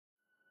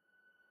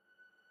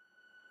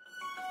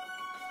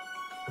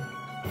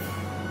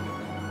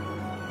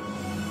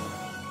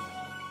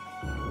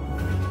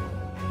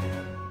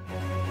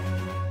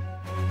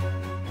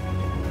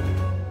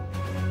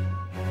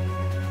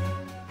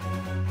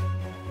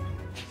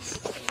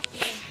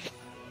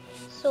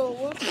So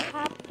what's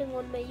happening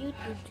on my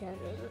YouTube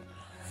channel?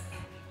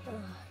 Oh,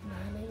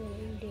 man, I'm in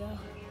India.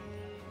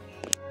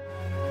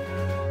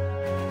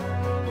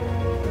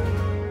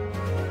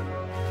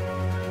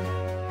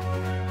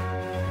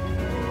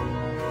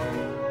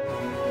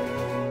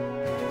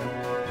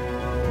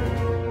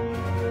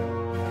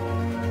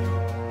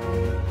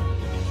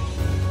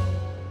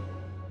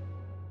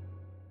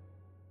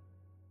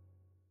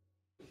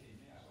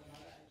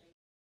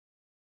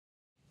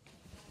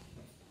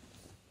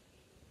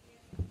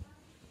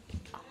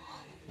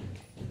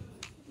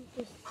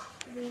 Just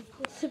move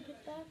this a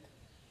bit back.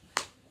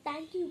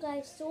 Thank you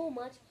guys so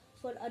much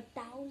for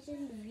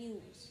 1,000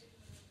 views.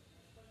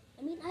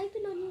 I mean, I've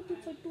been on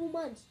YouTube for 2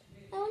 months.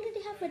 I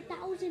already have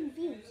 1,000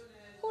 views.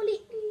 Holy...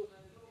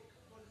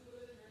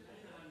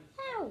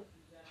 How?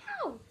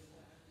 How?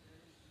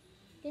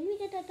 Can we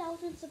get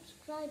 1,000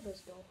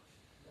 subscribers though?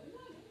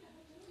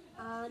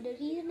 The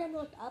reason I'm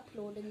not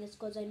uploading is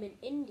because I'm in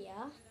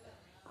India.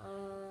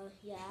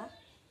 Yeah.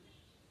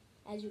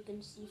 As you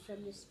can see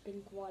from this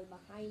pink wall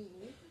behind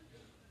me.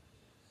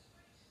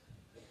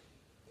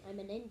 I'm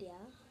in India.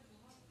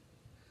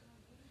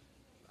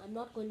 I'm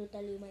not going to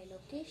tell you my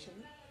location.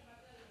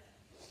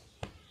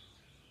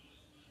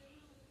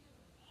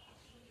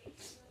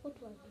 What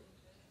do I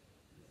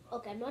do?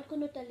 Okay, I'm not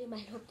going to tell you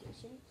my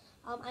location.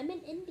 I'm in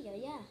India,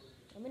 yeah.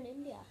 I'm in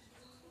India.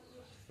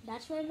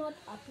 That's why I'm not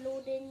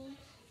uploading.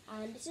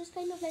 And this is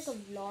kind of like a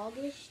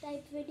vlog-ish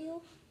type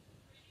video.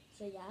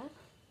 So yeah.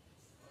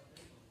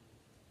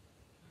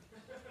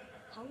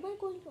 How am I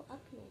going to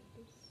upload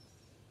this?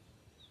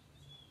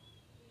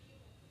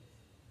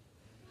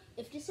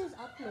 If this is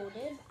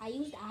uploaded, I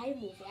used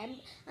iMovie.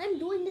 I'm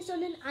doing this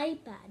on an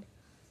iPad.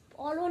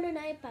 All on an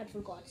iPad, for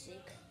God's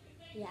sake.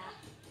 Yeah.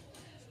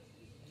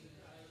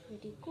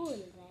 Pretty cool,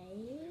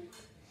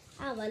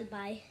 right? Well,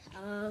 bye.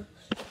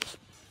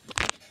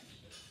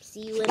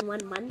 See you in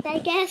 1 month, I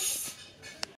guess.